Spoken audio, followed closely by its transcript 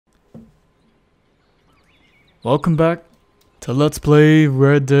Welcome back to Let's Play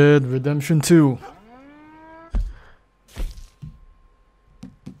Red Dead Redemption 2.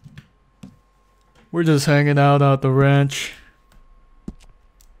 We're just hanging out at the ranch.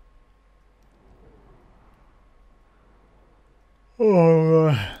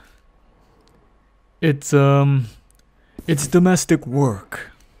 Oh, it's domestic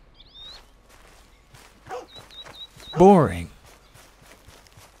work. Boring,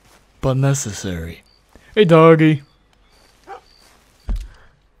 but necessary. Hey, doggy.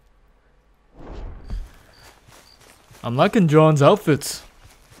 I'm liking John's outfits.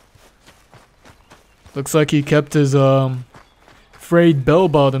 Looks like he kept his frayed bell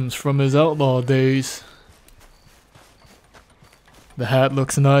bottoms from his outlaw days. The hat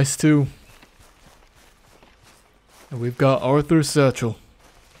looks nice too. And we've got Arthur's satchel.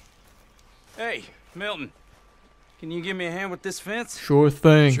 Hey, Milton. Can you give me a hand with this fence? Sure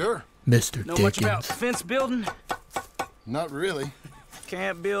thing. Sure. Mr. Know Dickens. much about fence building? Not really.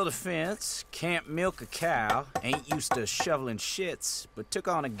 Can't build a fence, can't milk a cow, ain't used to shoveling shits, but took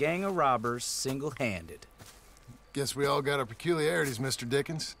on a gang of robbers single-handed. Guess we all got our peculiarities, Mr.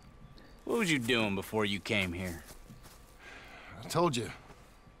 Dickens. What was you doing before you came here? I told you.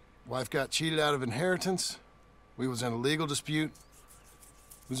 Wife got cheated out of inheritance. We was in a legal dispute.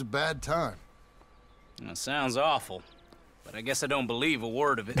 It was a bad time. That sounds awful, but I guess I don't believe a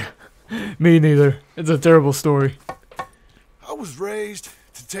word of it. Me neither. It's a terrible story. I was raised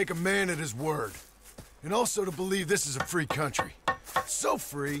to take a man at his word, and also to believe this is a free country. So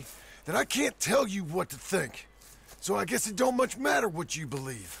free that I can't tell you what to think. So I guess it don't much matter what you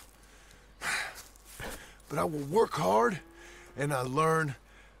believe. But I will work hard, and I learn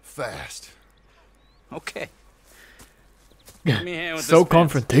fast. Okay. Give me a hand with So this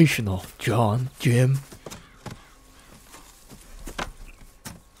fence. confrontational, John, Jim.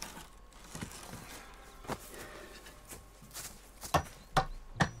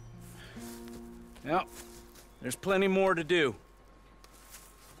 Yep. There's plenty more to do.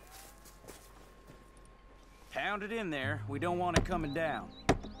 Pound it in there. We don't want it coming down.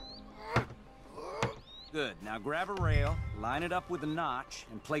 Good. Now grab a rail, line it up with a notch,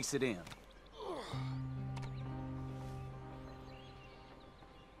 and place it in.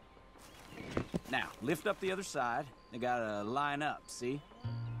 Now, lift up the other side. They gotta line up, see?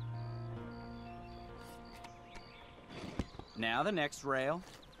 Now the next rail.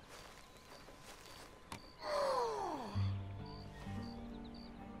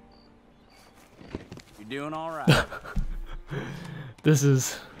 You're doing all right. This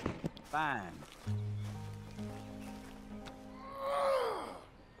is... Fine.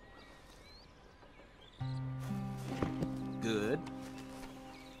 Good.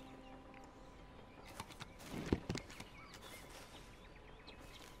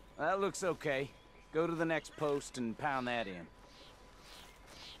 That looks okay. Go to the next post and pound that in.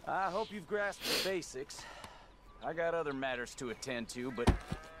 I hope you've grasped the basics. I got other matters to attend to, but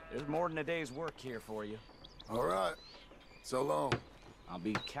there's more than a day's work here for you. All right. So long. I'll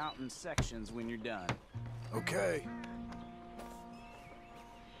be counting sections when you're done. Okay.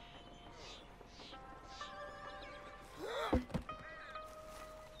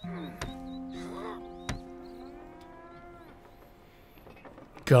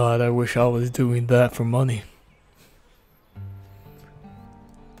 God, I wish I was doing that for money.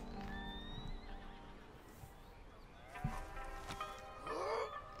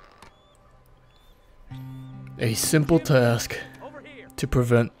 A simple task to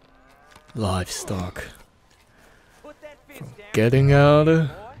prevent livestock from getting out of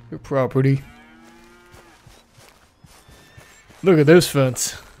your property. Look at this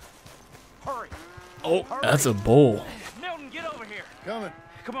fence. Hurry! Oh, that's a bull. Milton, get over here! Coming.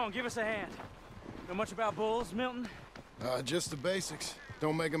 Come on, give us a hand. Know much about bulls, Milton? Just the basics.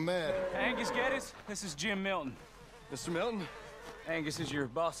 Don't make 'em mad. Angus Geddes, this is Jim Milton. Mr. Milton, Angus is your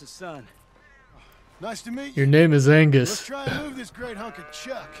boss's son. nice to meet you. Your name is Let's Angus. try and move this great hunk of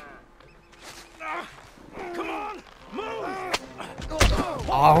chuck. Come on, move!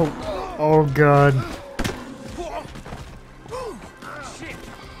 Oh, oh God. Shit,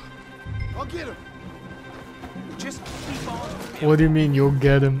 I'll get him. just keep on. What do you mean you'll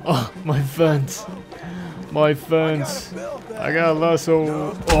get him? Oh, my fence. My fence. I got a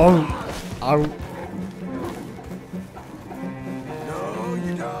lasso. Oh, ow. No,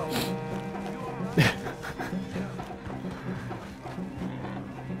 you don't.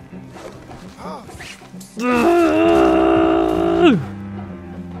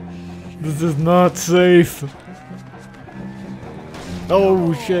 This is not safe.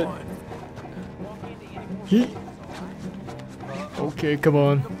 Oh shit. He. Okay, come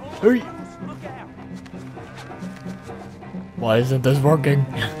on. Hey. Why isn't this working?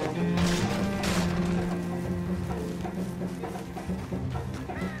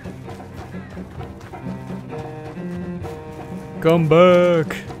 Come back.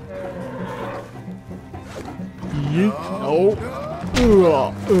 Yeet. Oh.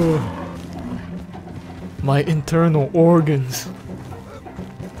 My internal organs.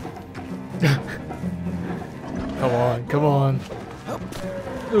 Come on, come on.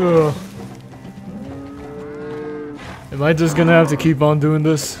 Ugh. Am I just gonna have to keep on doing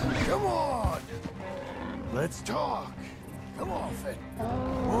this? Come on. Let's talk. Come on, Fed.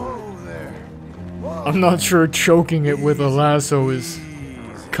 Whoa there. Whoa. I'm not sure choking it with a lasso is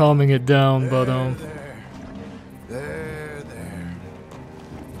calming it down, but There.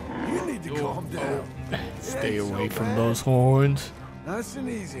 You need to calm down. stay away from those horns. Nice and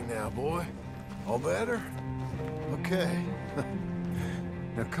easy now, boy. All better? Okay.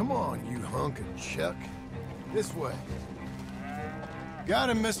 Now come on, you hunk of chuck. This way. Got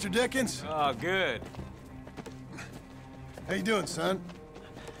him, Mr. Dickens. Oh, good. How you doing, son?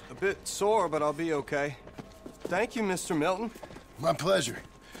 A bit sore, but I'll be okay. Thank you, Mr. Milton. My pleasure.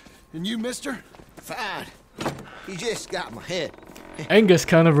 And you, mister? Fine. He just got my head. Angus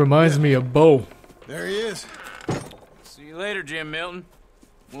kind of reminds me of Bo. There he is. See you later, Jim Milton.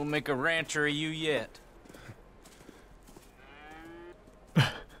 We'll make a rancher of you yet.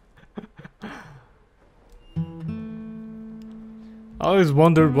 I always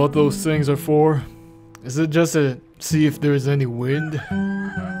wondered what those things are for. Is it just to see if there's any wind?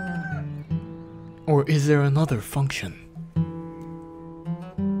 Or is there another function?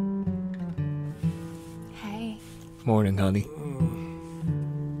 Hey, Morning, honey.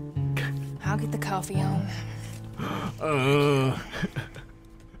 I'll get the coffee on.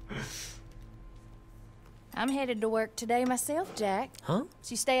 I'm headed to work today myself, Jack. Huh?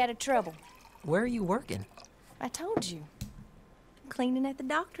 So you stay out of trouble. Where are you working? I told you. Cleaning at the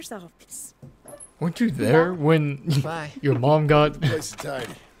doctor's office. Weren't you there when Bye. your mom got Place is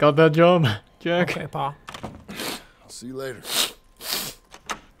tidy. that job, Jack? Okay, Pa. I'll see you later.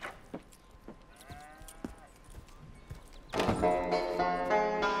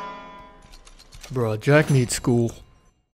 Bruh, Jack needs school.